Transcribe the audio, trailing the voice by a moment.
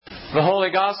The Holy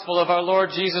Gospel of our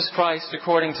Lord Jesus Christ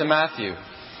according to Matthew.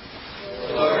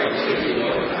 Glory to you,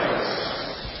 Lord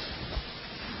Christ.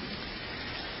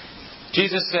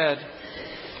 Jesus said,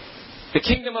 "The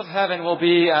kingdom of heaven will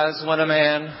be as when a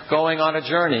man, going on a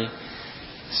journey,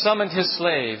 summoned his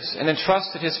slaves and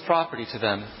entrusted his property to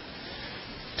them.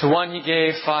 To one he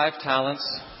gave 5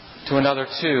 talents, to another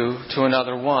 2, to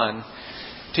another 1,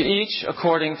 to each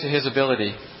according to his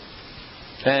ability.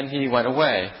 Then he went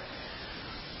away.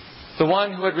 The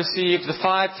one who had received the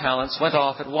 5 talents went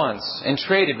off at once and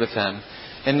traded with them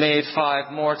and made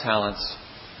 5 more talents.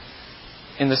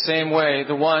 In the same way,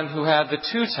 the one who had the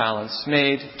 2 talents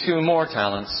made 2 more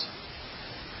talents.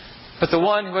 But the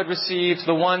one who had received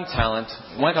the 1 talent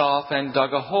went off and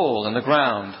dug a hole in the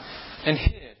ground and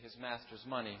hid his master's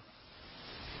money.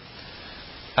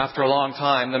 After a long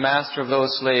time, the master of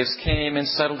those slaves came and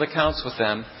settled accounts with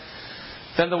them.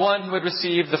 Then the one who had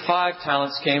received the 5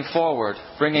 talents came forward,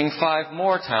 bringing 5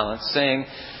 more talents, saying,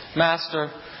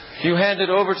 'Master, you handed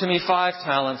over to me 5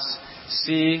 talents.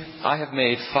 See, I have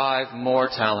made 5 more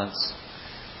talents.'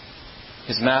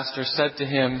 His master said to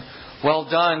him, 'Well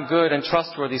done, good and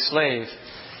trustworthy slave.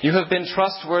 You have been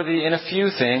trustworthy in a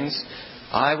few things.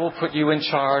 I will put you in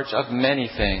charge of many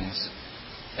things.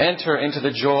 Enter into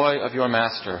the joy of your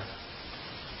master.'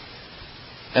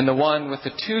 And the one with the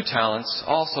 2 talents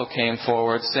also came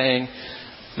forward, saying,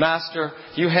 'Master,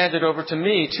 you handed over to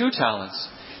me 2 talents.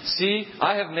 See,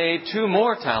 I have made 2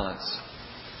 more talents.'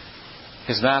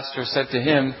 His master said to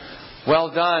him, 'Well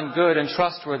done, good and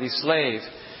trustworthy slave.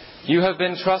 You have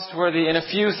been trustworthy in a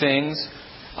few things.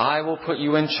 I will put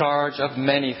you in charge of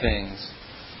many things.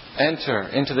 Enter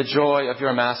into the joy of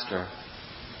your master.'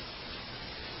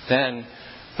 Then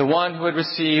the one who had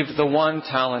received the 1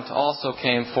 talent also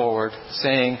came forward,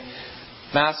 saying,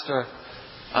 'Master,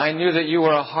 I knew that you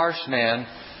were a harsh man,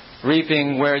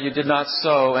 reaping where you did not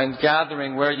sow and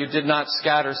gathering where you did not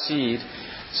scatter seed.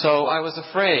 So I was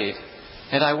afraid,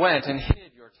 and I went and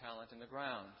hid your talent in the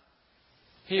ground.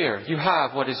 Here, you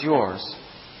have what is yours.'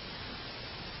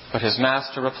 But his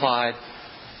master replied,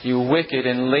 'You wicked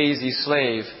and lazy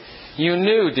slave, you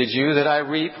knew, did you, that I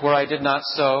reap where I did not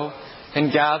sow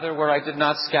and gather where I did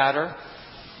not scatter?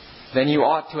 Then you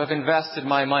ought to have invested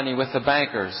my money with the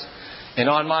bankers, and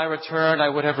on my return I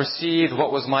would have received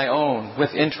what was my own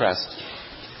with interest.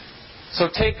 So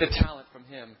take the talent from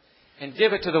him and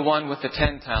give it to the one with the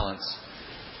 10 talents.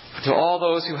 For to all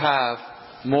those who have,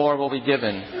 more will be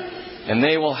given, and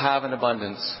they will have an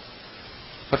abundance.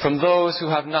 But from those who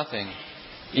have nothing,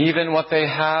 even what they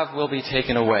have will be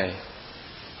taken away.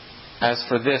 As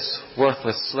for this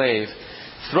worthless slave,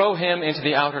 throw him into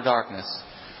the outer darkness,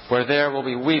 where there will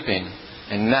be weeping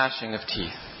and gnashing of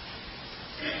teeth.'"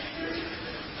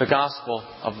 The Gospel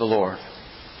of the Lord.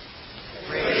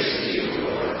 Praise to you,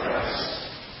 Lord Christ.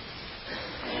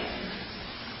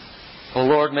 O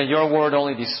Lord, may your word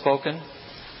only be spoken,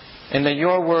 and may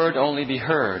your word only be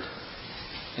heard.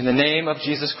 In the name of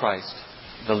Jesus Christ,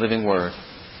 the living word.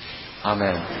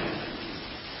 Amen.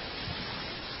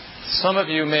 Some of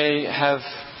you may have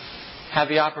had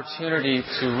the opportunity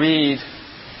to read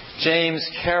James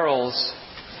Carroll's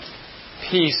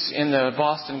piece in the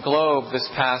Boston Globe this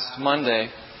past Monday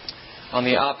on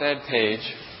the op-ed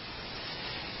page.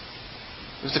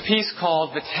 It was a piece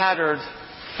called "The Tattered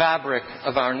Fabric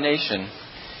of Our Nation."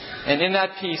 And in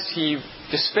that piece he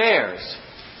despairs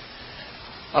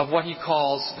of what he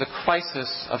calls the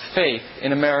crisis of faith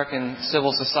in American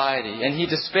civil society. And he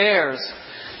despairs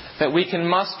that we can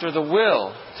muster the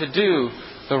will to do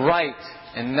the right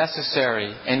and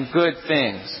necessary and good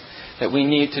things that we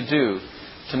need to do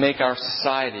to make our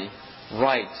society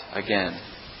right again.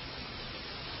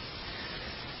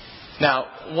 Now,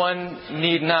 one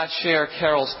need not share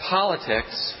Carroll's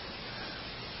politics.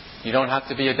 You don't have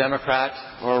to be a Democrat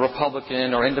or a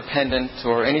Republican or independent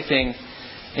or anything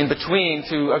in between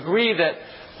to agree that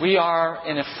we are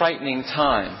in a frightening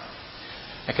time.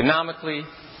 Economically,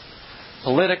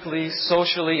 politically,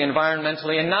 socially,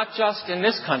 environmentally, and not just in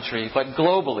this country, but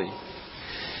globally.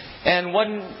 And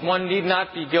one need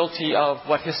not be guilty of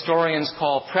what historians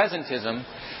call presentism.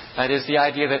 That is the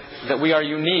idea that we are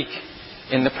unique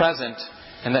in the present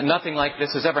and that nothing like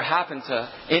this has ever happened to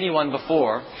anyone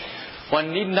before.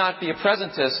 One need not be a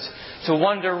presentist to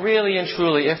wonder really and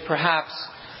truly if perhaps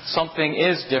something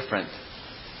is different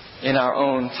in our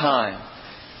own time.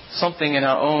 Something in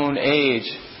our own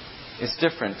age is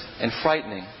different and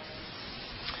frightening.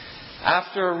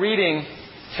 After reading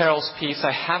Carroll's piece,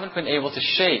 I haven't been able to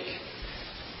shake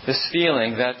this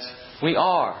feeling that we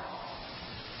are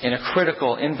in a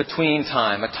critical in-between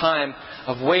time, a time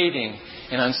of waiting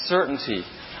and uncertainty,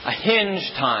 a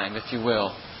hinge time, if you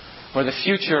will, where the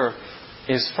future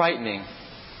is frightening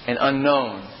and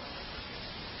unknown.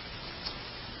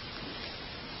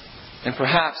 And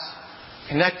perhaps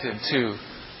connected to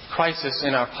crisis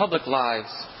in our public lives,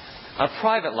 our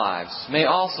private lives may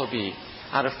also be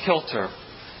out of kilter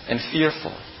and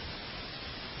fearful.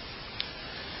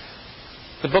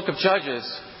 The book of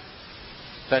Judges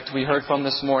that we heard from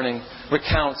this morning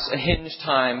recounts a hinged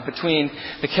time between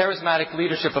the charismatic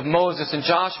leadership of Moses and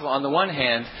Joshua on the one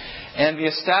hand, and the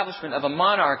establishment of a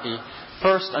monarchy,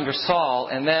 first under Saul,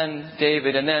 and then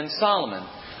David, and then Solomon,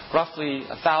 roughly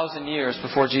 1,000 years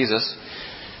before Jesus.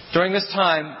 During this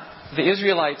time, the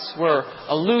Israelites were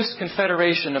a loose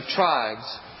confederation of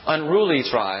tribes, unruly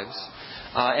tribes,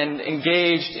 and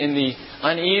engaged in the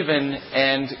uneven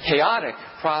and chaotic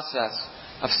process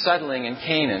of settling in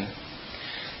Canaan.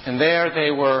 And there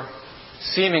they were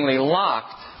seemingly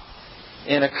locked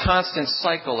in a constant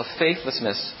cycle of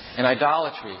faithlessness and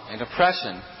idolatry and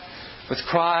oppression, with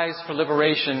cries for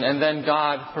liberation and then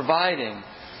God providing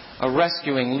a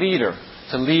rescuing leader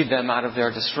to lead them out of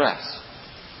their distress.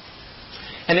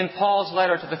 And in Paul's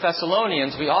letter to the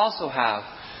Thessalonians, we also have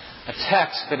a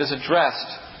text that is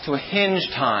addressed to a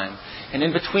hinged time, an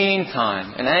in-between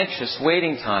time, an anxious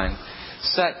waiting time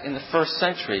set in the first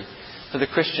century for the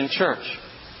Christian church.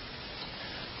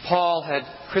 Paul had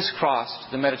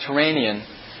crisscrossed the Mediterranean,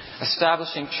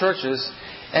 establishing churches,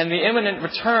 and the imminent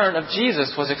return of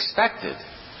Jesus was expected,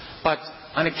 but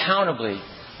unaccountably,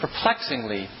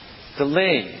 perplexingly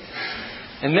delayed.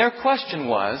 And their question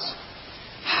was,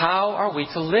 how are we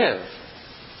to live?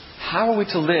 How are we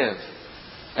to live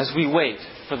as we wait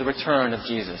for the return of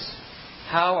Jesus?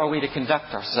 How are we to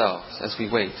conduct ourselves as we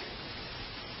wait?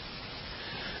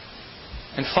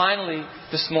 And finally,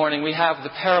 this morning, we have the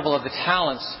parable of the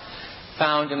talents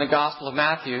found in the Gospel of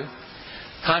Matthew.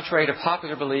 Contrary to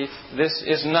popular belief, this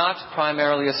is not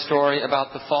primarily a story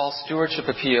about the false stewardship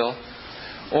appeal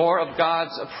or of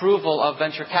God's approval of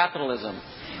venture capitalism.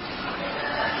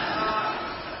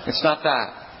 It's not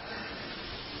that.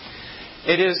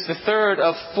 It is the third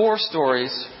of four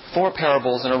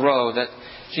parables in a row that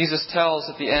Jesus tells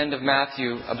at the end of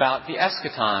Matthew about the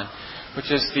eschaton, which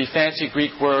is the fancy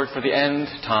Greek word for the end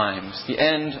times, the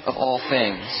end of all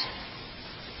things.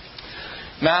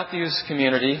 Matthew's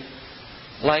community,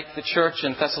 like the church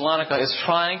in Thessalonica, is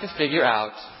trying to figure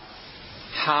out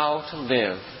how to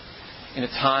live in a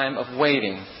time of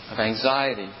waiting, of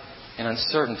anxiety and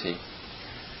uncertainty.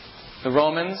 The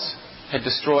Romans had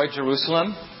destroyed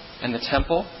Jerusalem and the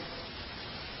temple.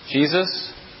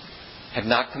 Jesus had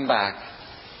not come back.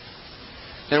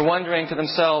 They're wondering to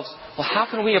themselves, well, how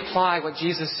can we apply what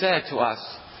Jesus said to us?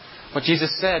 What Jesus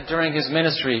said during His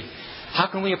ministry, how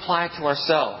can we apply it to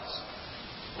ourselves?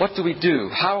 What do we do?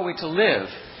 How are we to live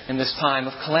in this time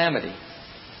of calamity?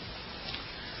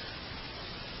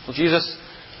 Well, Jesus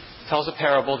tells a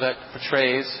parable that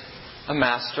portrays a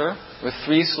master with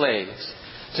 3 slaves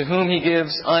to whom he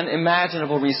gives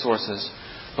unimaginable resources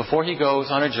before he goes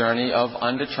on a journey of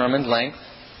undetermined length.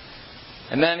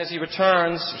 And then as he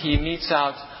returns, he metes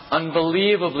out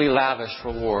unbelievably lavish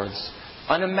rewards,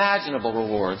 unimaginable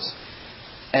rewards,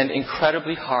 and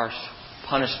incredibly harsh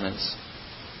punishments.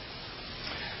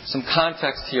 Some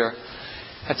context here.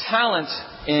 A talent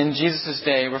in Jesus'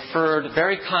 day referred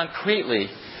very concretely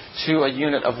to a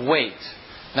unit of weight,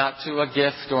 not to a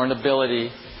gift or an ability,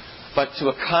 but to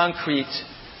a concrete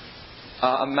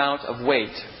amount of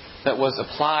weight that was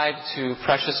applied to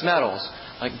precious metals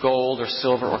like gold or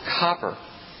silver or copper.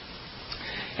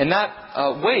 And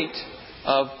that weight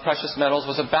of precious metals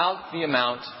was about the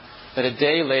amount that a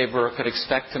day laborer could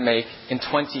expect to make in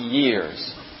 20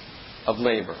 years of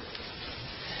labor.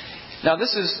 Now,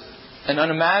 this is an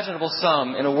unimaginable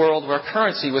sum in a world where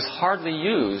currency was hardly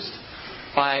used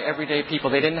by everyday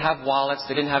people. They didn't have wallets.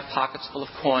 They didn't have pockets full of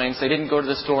coins. They didn't go to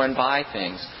the store and buy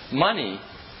things. Money,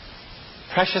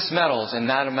 precious metals in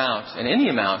that amount, in any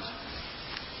amount,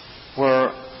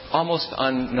 were almost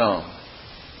unknown.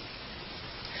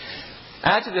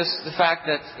 Add to this the fact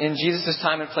that in Jesus'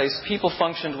 time and place, people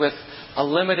functioned with a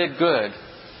limited good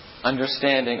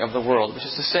understanding of the world, which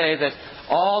is to say that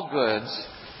all goods,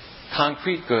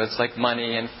 concrete goods like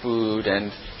money and food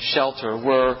and shelter,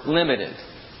 were limited.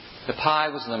 The pie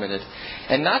was limited.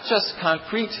 And not just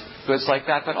concrete goods like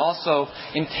that, but also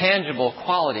intangible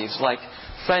qualities like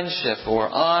friendship or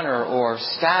honor or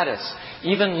status,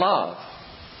 even love.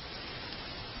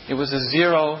 It was a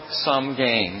zero-sum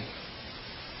game.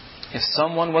 If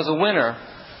someone was a winner,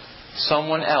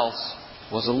 someone else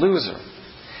was a loser.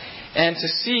 And to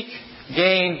seek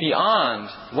gain beyond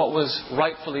what was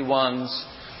rightfully one's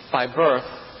by birth,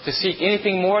 to seek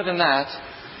anything more than that,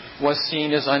 was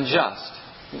seen as unjust.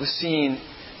 It was seen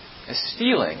as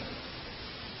stealing.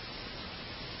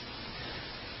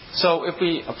 So if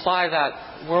we apply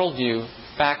that worldview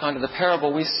back onto the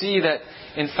parable, we see that,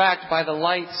 in fact, by the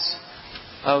lights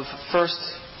of first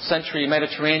century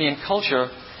Mediterranean culture,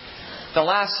 the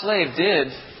last slave did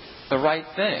the right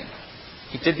thing.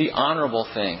 He did the honorable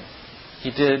thing.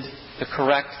 He did the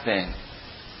correct thing.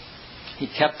 He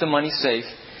kept the money safe,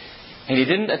 and he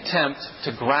didn't attempt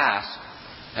to grasp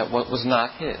at what was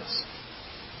not his.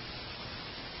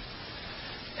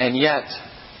 And yet,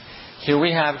 here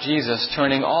we have Jesus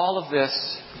turning all of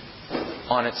this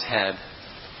on its head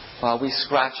while we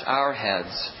scratch our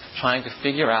heads trying to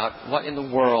figure out what in the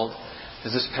world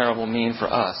does this parable mean for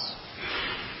us.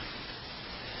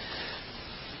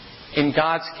 In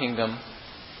God's kingdom,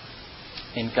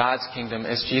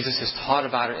 as Jesus is taught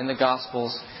about it in the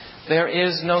Gospels, there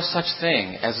is no such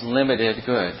thing as limited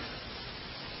good.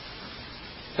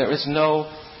 There is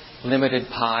no limited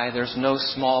pie. There's no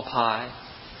small pie.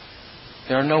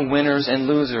 There are no winners and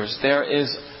losers. There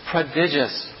is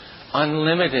prodigious,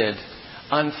 unlimited,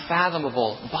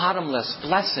 unfathomable, bottomless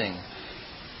blessing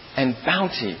and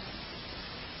bounty.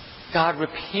 God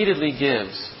repeatedly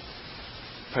gives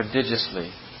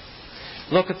prodigiously.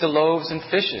 Look at the loaves and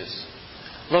fishes.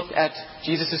 Look at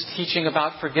Jesus' teaching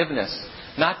about forgiveness.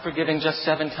 Not forgiving just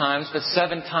 7 times, but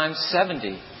 7 times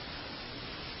 70.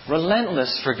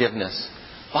 Relentless forgiveness.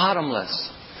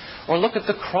 Bottomless. Or look at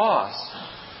the cross.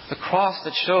 The cross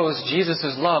that shows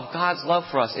Jesus' love, God's love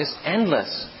for us, is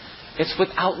endless. It's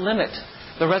without limit.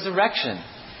 The resurrection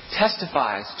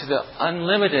testifies to the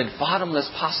unlimited, bottomless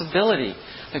possibility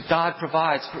that God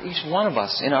provides for each one of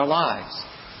us in our lives.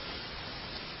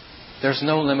 There's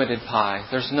no limited pie.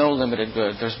 There's no limited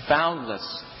good. There's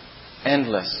boundless,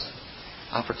 endless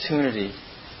opportunity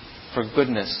for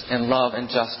goodness and love and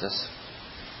justice.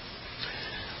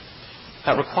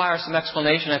 That requires some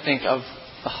explanation, I think, of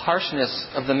the harshness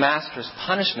of the master's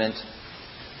punishment.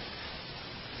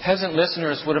 Peasant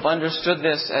listeners would have understood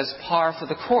this as par for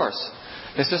the course.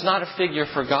 This is not a figure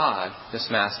for God, this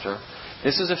master.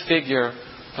 This is a figure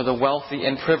for the wealthy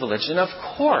and privileged. And of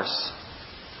course,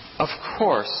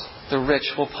 the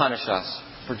rich will punish us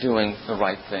for doing the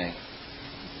right thing.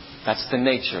 That's the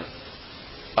nature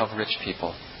of rich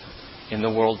people in the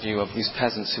worldview of these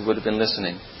peasants who would have been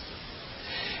listening.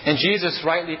 And Jesus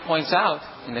rightly points out,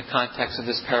 in the context of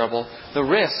this parable, the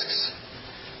risks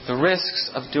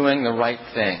of doing the right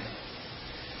thing.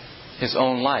 His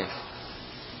own life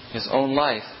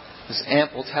is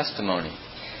ample testimony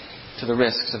to the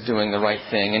risks of doing the right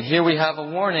thing. And here we have a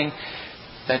warning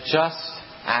that just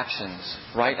actions,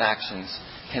 right actions,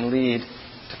 can lead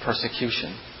to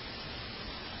persecution.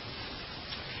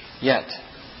 Yet,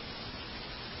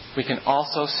 we can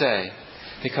also say,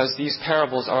 because these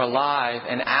parables are alive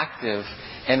and active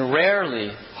and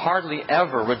rarely, hardly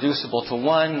ever reducible to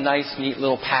one nice, neat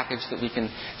little package that we can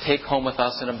take home with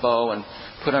us in a bow and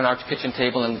put on our kitchen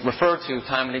table and refer to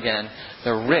time and again.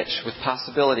 They're rich with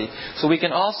possibility. So we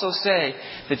can also say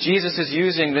that Jesus is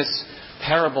using this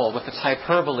parable with its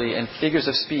hyperbole and figures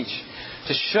of speech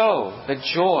to show the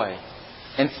joy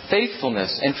and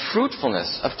faithfulness and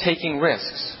fruitfulness of taking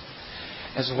risks,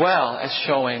 as well as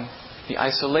showing the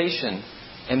isolation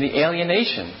and the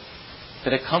alienation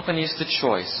that accompanies the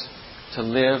choice to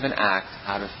live and act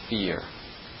out of fear.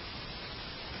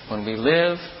 When we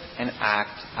live and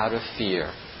act out of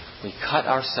fear, we cut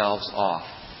ourselves off.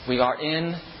 We are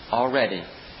in already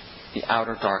the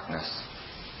outer darkness.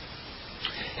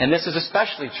 And this is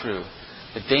especially true,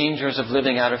 the dangers of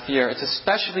living out of fear. It's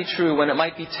especially true when it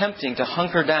might be tempting to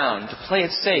hunker down, to play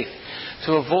it safe,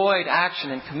 to avoid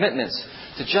action and commitments,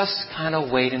 to just kind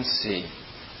of wait and see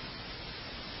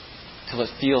till it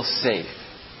feels safe,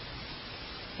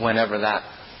 whenever that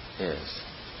is.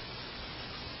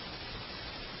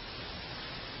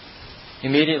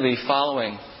 Immediately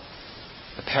following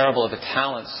the parable of the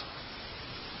talents,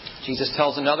 Jesus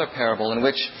tells another parable in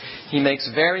which he makes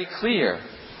very clear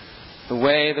the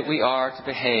way that we are to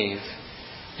behave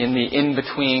in the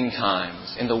in-between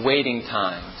times, in the waiting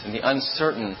times, in the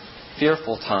uncertain,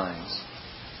 fearful times.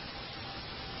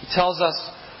 He tells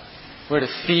us we're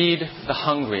to feed the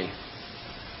hungry.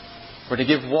 We're to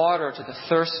give water to the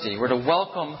thirsty. We're to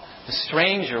welcome the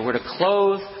stranger. We're to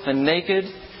clothe the naked.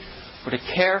 We're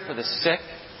to care for the sick.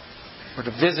 We're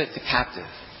to visit the captive.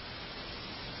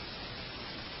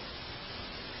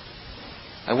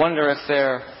 I wonder if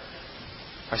there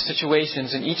are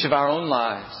situations in each of our own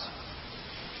lives,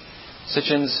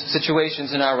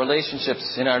 situations in our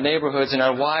relationships, in our neighborhoods, in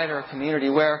our wider community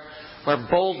where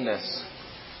boldness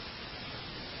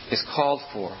is called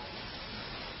for.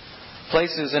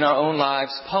 Places in our own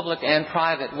lives, public and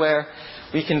private, where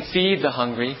we can feed the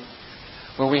hungry,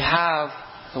 where we have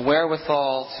the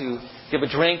wherewithal to give a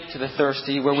drink to the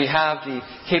thirsty, where we have the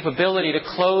capability to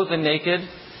clothe the naked,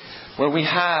 where we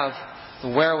have the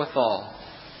wherewithal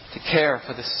to care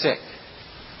for the sick,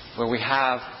 where we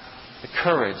have the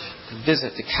courage to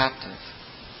visit the captive.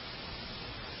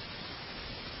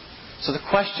 So the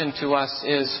question to us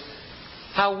is,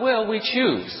 how will we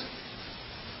choose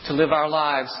to live our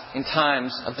lives in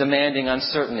times of demanding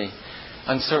uncertainty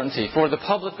for the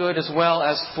public good as well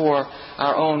as for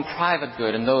our own private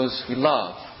good and those we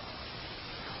love?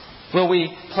 Will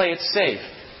we play it safe,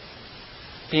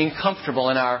 being comfortable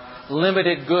in our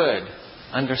limited good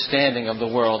understanding of the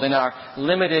world, in our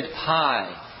limited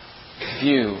pie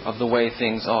view of the way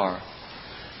things are?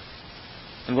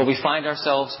 And will we find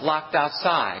ourselves locked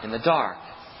outside in the dark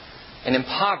and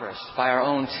impoverished by our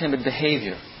own timid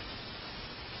behavior?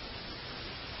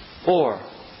 Or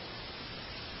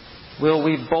will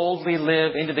we boldly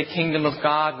live into the kingdom of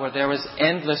God where there is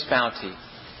endless bounty,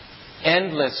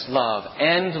 endless love,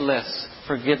 endless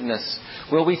forgiveness?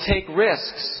 Will we take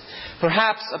risks,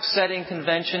 perhaps upsetting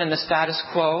convention and the status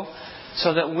quo,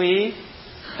 so that we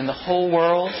and the whole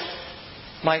world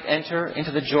might enter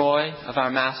into the joy of our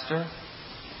Master?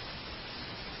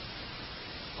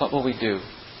 What will we do?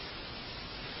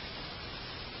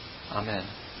 Amen.